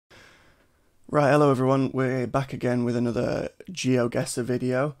Right, hello everyone, we're back again with another Geoguessr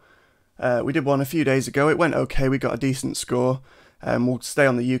video. We did one a few days ago, it went okay, we got a decent score. We'll stay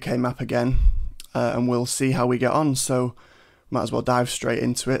on the UK map again and we'll see how we get on, so might as well dive straight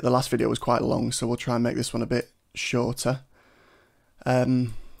into it. The last video was quite long, so we'll try and make this one a bit shorter.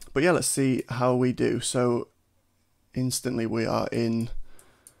 But yeah, let's see how we do. So instantly we are in,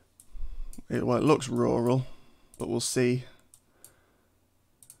 well, it looks rural, but we'll see.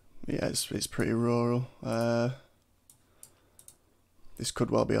 Yeah, it's pretty rural. This could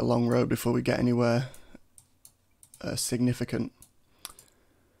well be a long road before we get anywhere significant.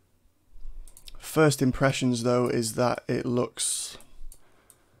 First impressions though is that it looks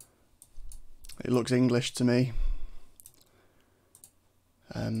English to me.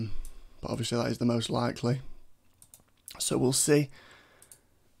 But obviously that is the most likely. So we'll see.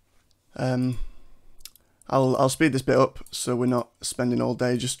 I'll speed this bit up so we're not spending all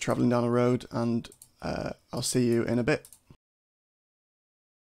day just travelling down a road, and I'll see you in a bit.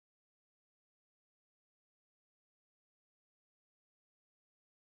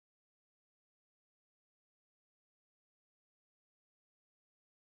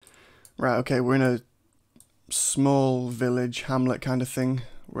 Right, okay, we're in a small village, hamlet kind of thing.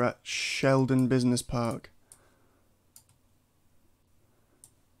 We're at Sheldon Business Park.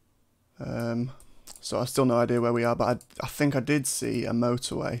 So I've still no idea where we are, but I think I did see a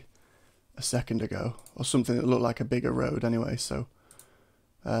motorway a second ago, or something that looked like a bigger road anyway, so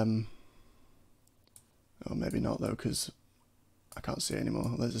or maybe not though, because I can't see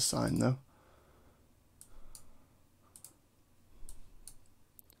anymore. There's a sign though.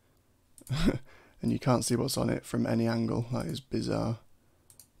 And you can't see what's on it from any angle. That is bizarre.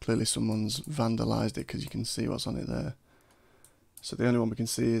 Clearly someone's vandalised it because you can see what's on it there. So the only one we can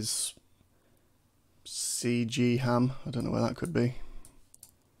see is CG Ham. I don't know where that could be.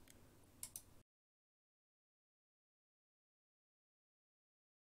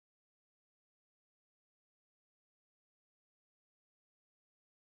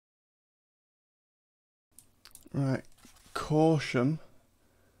 Right, Corsham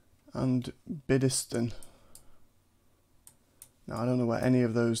and Biddiston. Now I don't know where any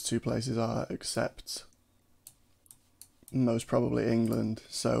of those two places are, except most probably England,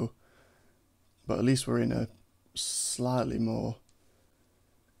 so, but at least we're in a slightly more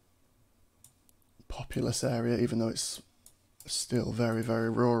populous area, even though it's still very, very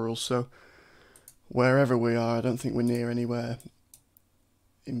rural. So wherever we are, I don't think we're near anywhere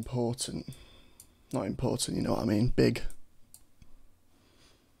important. Not important, you know what I mean, big.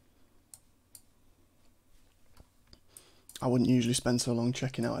 I wouldn't usually spend so long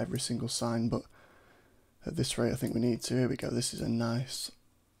checking out every single sign, but at this rate I think we need to. Here we go, this is a nice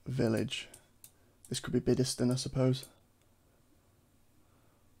village. This could be Biddiston, I suppose.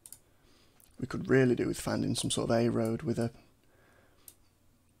 We could really do with finding some sort of A road with a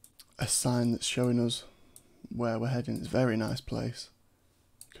sign that's showing us where we're heading. It's a very nice place.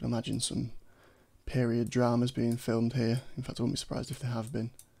 You can imagine some period dramas being filmed here. In fact, I wouldn't be surprised if they have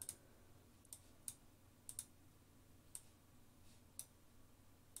been.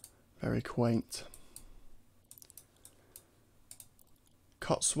 Very quaint.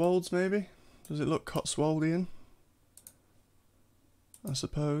 Cotswolds, maybe? Does it look Cotswoldian? I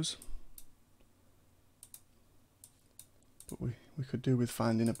suppose. But we could do with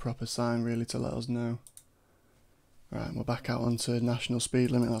finding a proper sign really to let us know. Right, we're back out onto national speed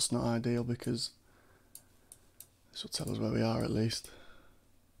limit. That's not ideal because this will tell us where we are at least.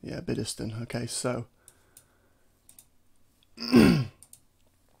 Yeah, Biddiston. Okay, so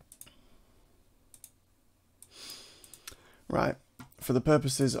right, for the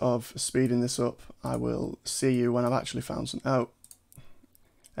purposes of speeding this up, I will see you when I've actually found something. Oh,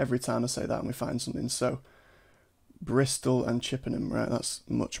 every time I say that and we find something. So Bristol and Chippenham, right, that's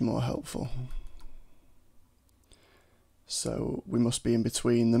much more helpful. So we must be in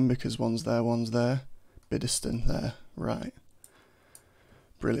between them because one's there, one's there. Biddiston there, right.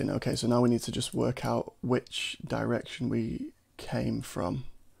 Brilliant, okay, so now we need to just work out which direction we came from.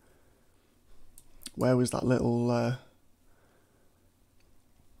 Where was that little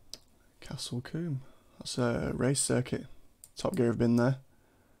Castle Coombe? That's a race circuit. Top Gear have been there.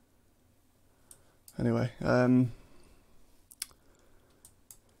 Anyway,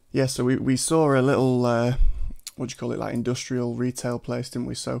 yeah, so we saw a little, what do you call it, like industrial retail place, didn't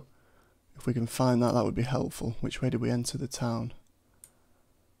we? So if we can find that, that would be helpful. Which way did we enter the town?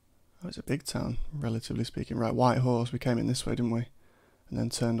 Oh, it's a big town, relatively speaking. Right, White Horse, we came in this way, didn't we? And then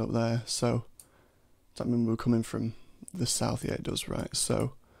turned up there. So does that mean we were coming from the south? Yeah, it does, right.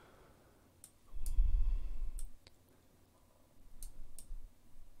 So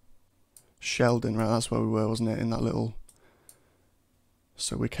Sheldon, right, that's where we were, wasn't it, in that little...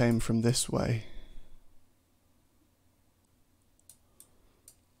 So we came from this way.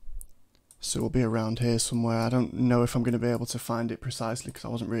 So we'll be around here somewhere. I don't know if I'm going to be able to find it precisely because I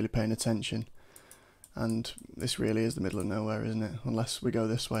wasn't really paying attention. And this really is the middle of nowhere, isn't it? Unless we go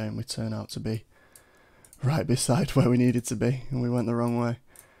this way and we turn out to be right beside where we needed to be and we went the wrong way.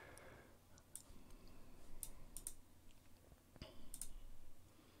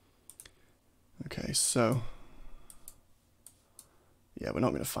 Okay, so... yeah, we're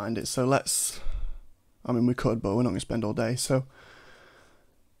not going to find it. So let's... I mean, we could, but we're not going to spend all day. So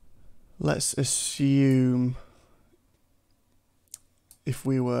let's assume if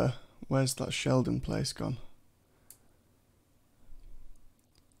we were... Where's that Sheldon place gone?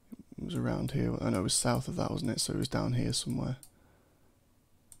 It was around here. I know it was south of that, wasn't it? So it was down here somewhere.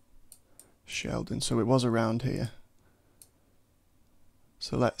 Sheldon. So it was around here.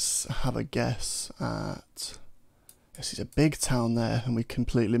 So let's have a guess at... This is a big town there, and we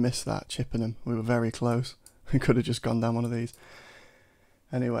completely missed that, Chippenham. We were very close. We could have just gone down one of these.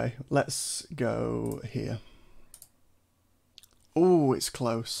 Anyway, let's go here. Oh, it's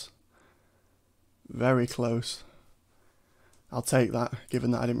close. Very close. I'll take that, given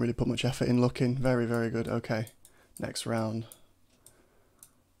that I didn't really put much effort in looking. Very, very good. Okay, next round.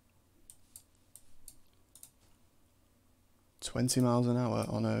 $20 miles an hour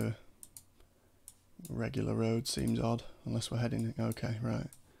on a regular road seems odd, unless we're heading... Okay, right.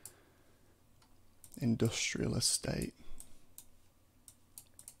 Industrial estate.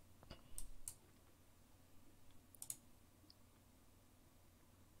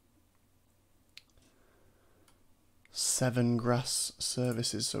 Severn Grass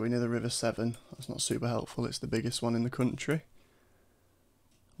Services, so we're near the River Severn. That's not super helpful, it's the biggest one in the country.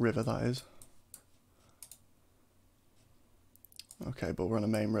 River, that is. Okay, but we're on a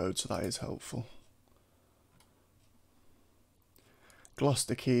main road, so that is helpful.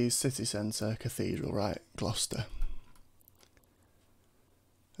 Gloucester Quays, City Centre, Cathedral, right, Gloucester.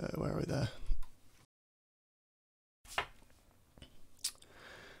 Where are we there?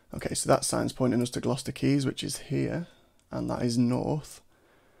 Okay, so that sign's pointing us to Gloucester Quays, which is here, and that is north.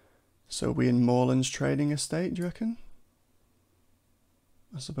 So are we in Moorlands Trading Estate, do you reckon?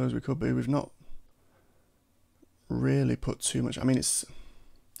 I suppose we could be. We've not really put too much... I mean, it's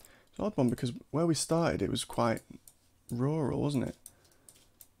an odd one because where we started, it was quite rural, wasn't it?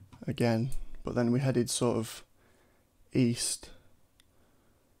 Again, but then we headed sort of east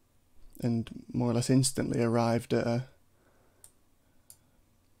and more or less instantly arrived at a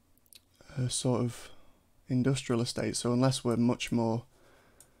sort of industrial estate. So unless we're much more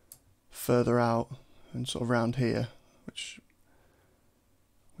further out and sort of around here, which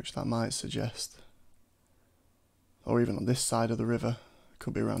that might suggest, or even on this side of the river, it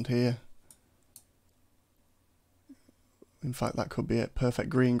could be around here. In fact, that could be it. Perfect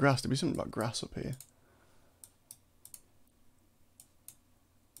green grass. There'd be something about grass up here.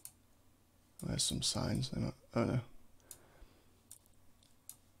 There's some signs. Oh no.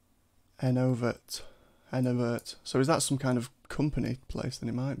 Enovert. Enovert. So is that some kind of company place? Then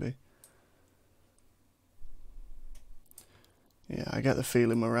it might be. Yeah, I get the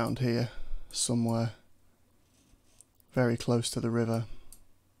feeling we're around here somewhere. Very close to the river.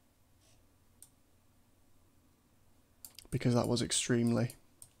 Because that was extremely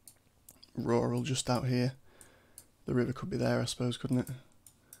rural just out here. The river could be there, I suppose, couldn't it?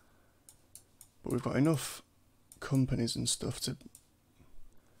 But we've got enough companies and stuff to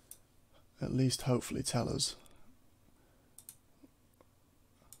at least hopefully tell us.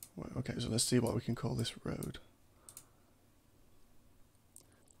 Well, okay, so let's see what we can call this road.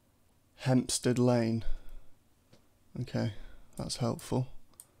 Hempstead Lane. Okay, that's helpful.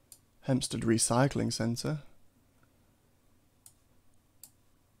 Hempstead Recycling Centre.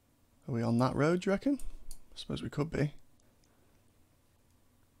 Are we on that road, do you reckon? I suppose we could be.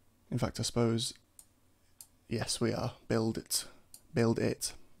 In fact, I suppose... Yes, we are. Build it. Build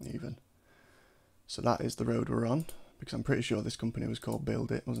it, even. So that is the road we're on. Because I'm pretty sure this company was called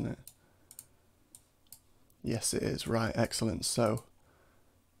Build It, wasn't it? Yes, it is. Right, excellent. So,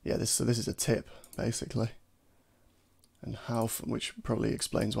 yeah, this is a tip, basically. And how... Which probably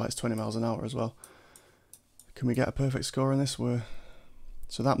explains why it's 20 miles an hour as well. Can we get a perfect score on this?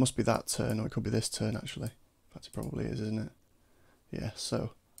 So that must be that turn, or it could be this turn, actually. In fact, it probably is, isn't it? Yeah,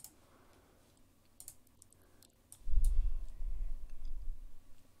 so...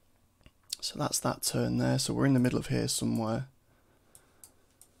 So that's that turn there, so we're in the middle of here somewhere.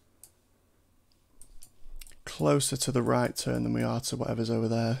 Closer to the right turn than we are to whatever's over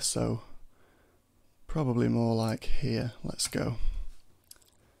there, so... Probably more like here. Let's go.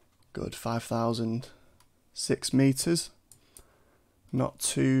 Good, 5,006 meters. Not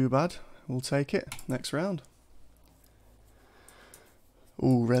too bad. We'll take it. Next round.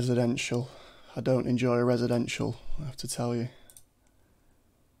 Ooh, residential. I don't enjoy a residential, I have to tell you.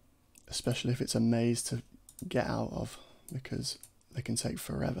 Especially if it's a maze to get out of, because they can take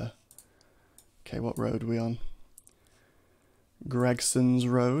forever. Okay, what road are we on? Gregson's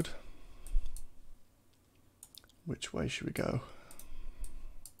Road. Which way should we go?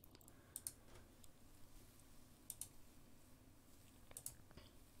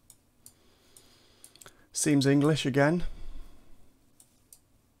 Seems English again.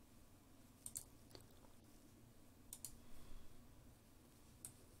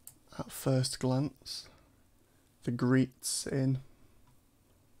 At first glance. The Greets in.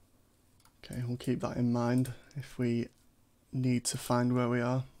 Okay, we'll keep that in mind if we need to find where we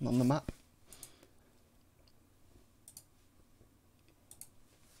are on the map.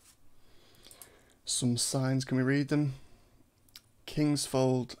 Some signs, can we read them?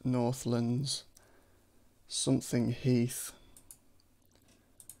 Kingsfold, Northlands, something Heath,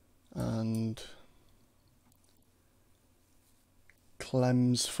 and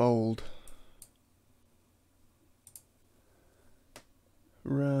Clemsfold.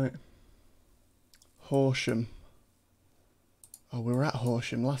 Right. Horsham. Oh, we were at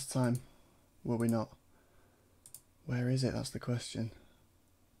Horsham last time, were we not? Where is it? That's the question.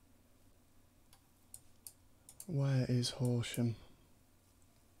 Where is Horsham?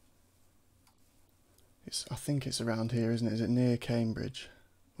 I think it's around here, isn't it? Is it near Cambridge?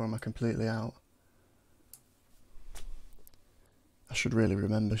 Or am I completely out? I should really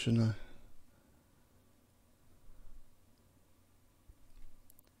remember, shouldn't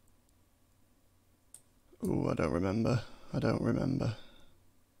I? Ooh, I don't remember. I don't remember.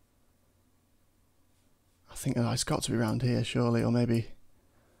 I think it's got to be around here, surely, or maybe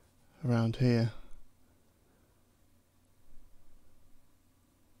around here.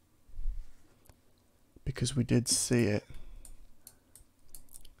 Because we did see it.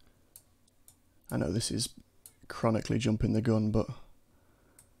 I know this is chronically jumping the gun, but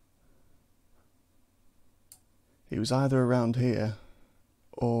it was either around here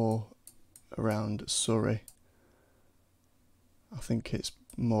or around Surrey. I think it's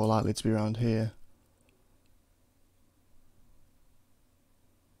more likely to be around here.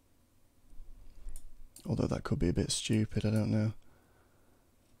 Although that could be a bit stupid, I don't know.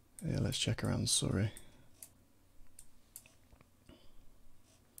 Yeah, let's check around Surrey.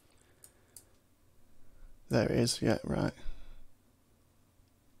 There it is, yeah, right.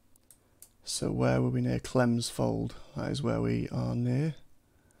 So where were we near? Clemsfold. That is where we are near.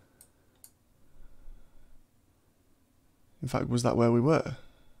 In fact, was that where we were?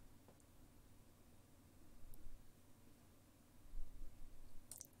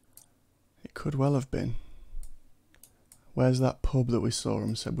 It could well have been. Where's that pub that we saw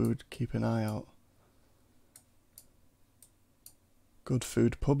and said we would keep an eye out? Good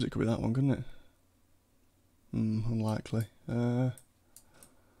Food Pubs, it could be that one, couldn't it? Unlikely.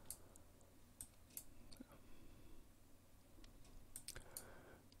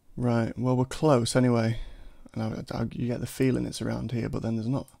 Right, well, we're close anyway. And you get the feeling it's around here, but then there's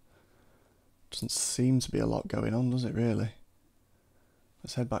not. Doesn't seem to be a lot going on, does it really?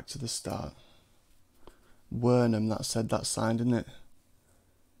 Let's head back to the start. Wernham, that said that sign, didn't it?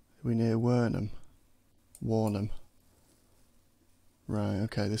 Are we near Wernham? Warnham. Right,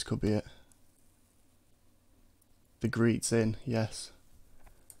 okay, this could be it. The Greets Inn, yes.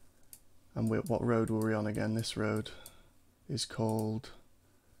 And what road were we on again? This road is called...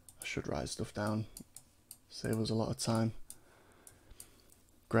 I should write stuff down. Save us a lot of time.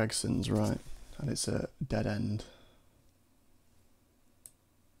 Gregson's, right. And it's a dead end.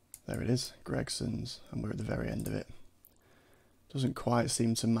 There it is, Gregson's. And we're at the very end of it. Doesn't quite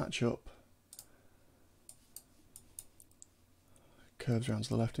seem to match up. Curves around to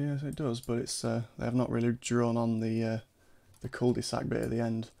the left, yes it does, but it's they have not really drawn on the cul-de-sac bit at the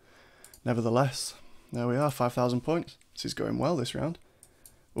end. Nevertheless, there we are, 5,000 points. This is going well this round.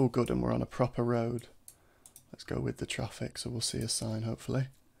 All good, and we're on a proper road. Let's go with the traffic, so we'll see a sign hopefully.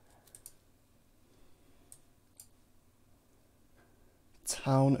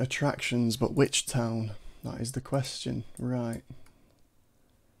 Town attractions, but which town? That is the question. Right.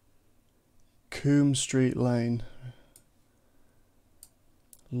 Coombe Street Lane.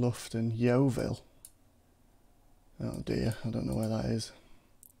 Loughton, Yeovil. Oh dear, I don't know where that is.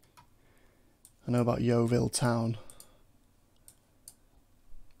 I know about Yeovil Town,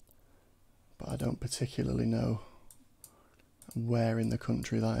 but I don't particularly know where in the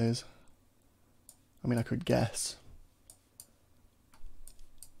country that is. I mean, I could guess.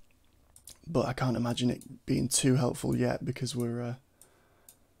 But I can't imagine it being too helpful yet because we're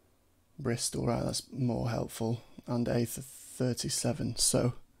Bristol, right? That's more helpful. And A37,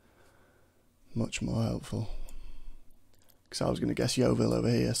 so much more helpful. Because I was going to guess Yeovil over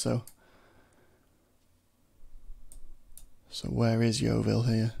here, so where is Yeovil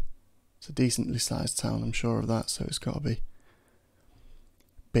here? It's a decently sized town, I'm sure of that, so it's got to be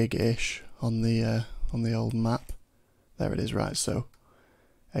big-ish on the old map. There it is, right, so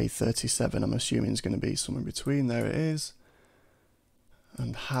A37 I'm assuming is going to be somewhere between. There it is.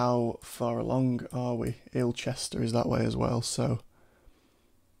 And how far along are we? Ilchester is that way as well, so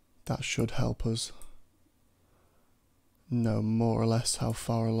that should help us know more or less how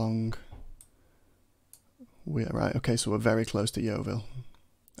far along we are. Right, okay, so we're very close to Yeovil,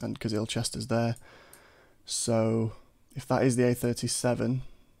 and because Ilchester's there, so if that is the A37,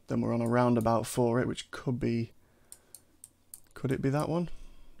 then we're on a roundabout for it, which could be, could it be that one?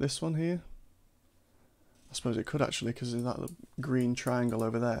 This one here? I suppose it could actually, because of that green triangle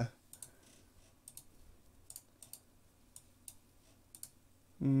over there.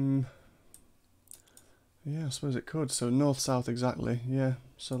 Yeah, I suppose it could. So north-south exactly, yeah.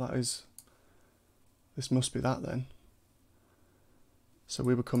 So that is, this must be that then. So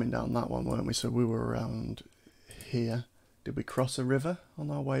we were coming down that one, weren't we? So we were around here. Did we cross a river on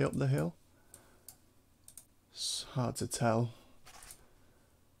our way up the hill? It's hard to tell,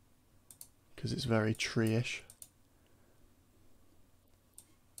 because it's very tree-ish.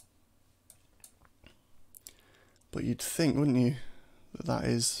 But you'd think, wouldn't you, that that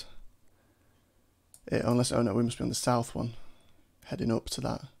is it, unless, oh no, we must be on the south one, heading up to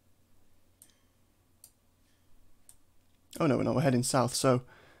that. Oh no, we're heading south, so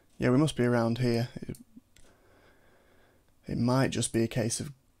yeah, we must be around here. It might just be a case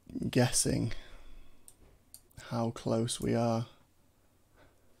of guessing how close we are.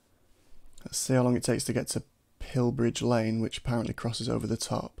 Let's see how long it takes to get to Pilbridge Lane, which apparently crosses over the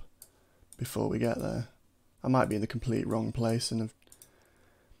top before we get there. I might be in the complete wrong place and have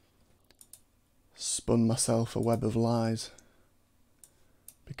spun myself a web of lies,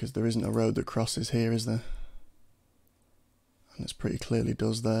 because there isn't a road that crosses here, is there? And it pretty clearly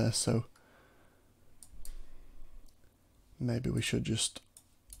does there, so maybe we should just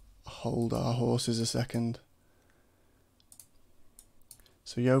hold our horses a second.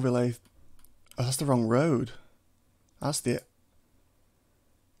 So Yeovil, oh, that's the wrong road. That's the...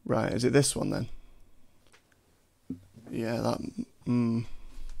 Right, is it this one then? Yeah, that...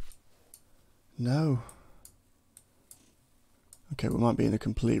 No. Okay, we might be in a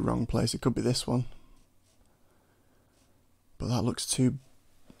complete wrong place. It could be this one. But that looks too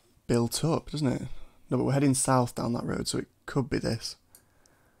built up, doesn't it? No, but we're heading south down that road, so it could be this.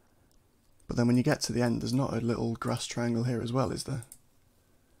 But then when you get to the end, there's not a little grass triangle here as well, is there?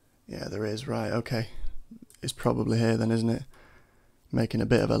 Yeah, there is, right, okay. It's probably here then, isn't it? Making a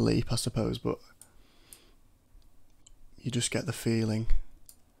bit of a leap, I suppose, but you just get the feeling.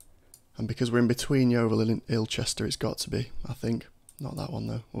 And because we're in between Yeovil and Ilchester, it's got to be, I think. Not that one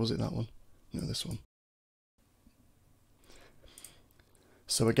though, or was it that one? No, this one.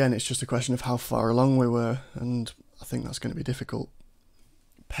 So again, it's just a question of how far along we were, and I think that's going to be difficult.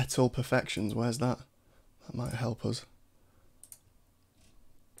 Petal perfections, where's that? That might help us.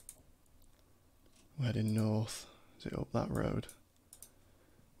 We're heading north. Is it up that road?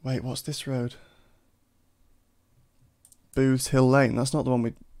 Wait, what's this road? Booths Hill Lane. That's not the one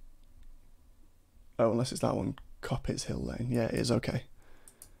we... Oh, unless it's that one. Coppets Hill Lane. Yeah, it is, okay.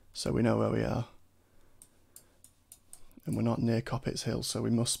 So we know where we are. And we're not near Coppets Hill, so we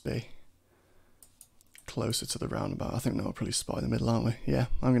must be closer to the roundabout. I think no, we're probably spot in the middle, aren't we? Yeah,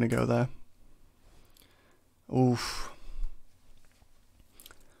 I'm going to go there. Oof.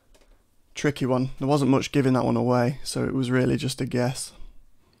 Tricky one. There wasn't much giving that one away, so it was really just a guess.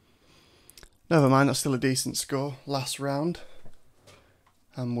 Never mind, that's still a decent score. Last round.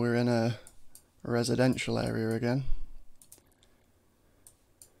 And we're in a residential area again,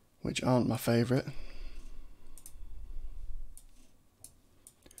 which aren't my favourite.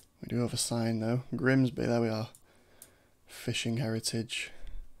 We do have a sign though. Grimsby, there we are. Fishing heritage.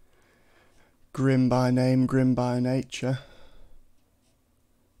 Grim by name, grim by nature.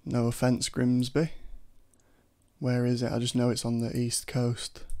 No offence, Grimsby. Where is it? I just know it's on the east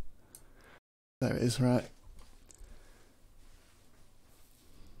coast. There it is, right.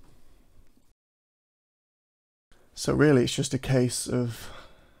 So really it's just a case of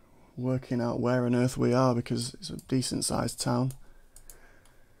working out where on earth we are, because it's a decent sized town.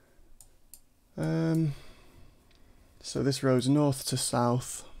 So this road's north to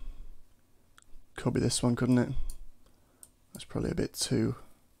south. Could be this one, couldn't it? That's probably a bit too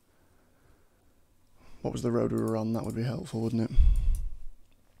what was the road we were on. That would be helpful, wouldn't it?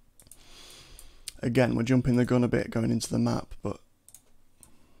 Again, we're jumping the gun a bit going into the map, but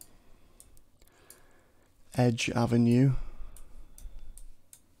Edge Avenue,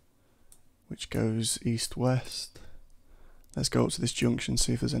 which goes east-west. Let's go up to this junction,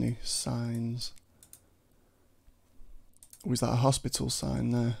 see if there's any signs. Was that a hospital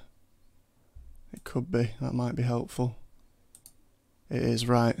sign there? It could be, that might be helpful. It is,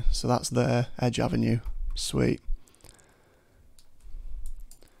 right, so that's there, Edge Avenue, sweet.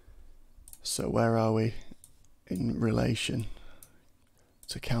 So where are we in relation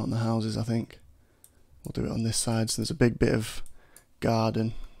to count the houses, I think. We'll do it on this side, so there's a big bit of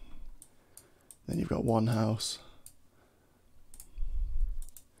garden. Then you've got one house.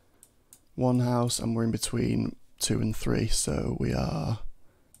 One house, and we're in between 2 and 3, so we are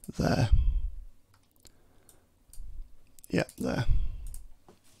there. Yep, there.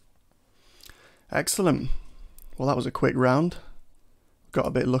 Excellent. Well, that was a quick round. Got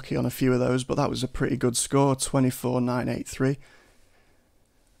a bit lucky on a few of those, but that was a pretty good score, 24,983.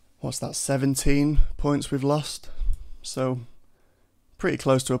 What's that, 17 points we've lost? So, pretty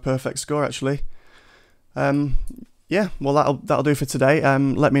close to a perfect score, actually. Yeah, well, that'll do for today.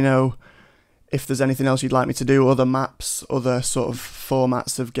 Let me know if there's anything else you'd like me to do, other maps, other sort of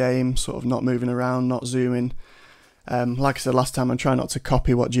formats of game, sort of not moving around, not zooming. Like I said last time, I'm trying not to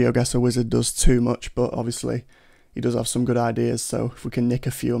copy what Geoguessr Wizard does too much, but obviously he does have some good ideas, so if we can nick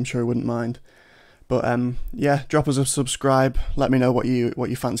a few, I'm sure he wouldn't mind. But yeah, drop us a subscribe, let me know what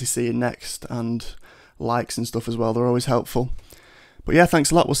you fancy seeing next, and likes and stuff as well, they're always helpful. But yeah,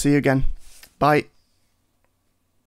 thanks a lot, we'll see you again. Bye.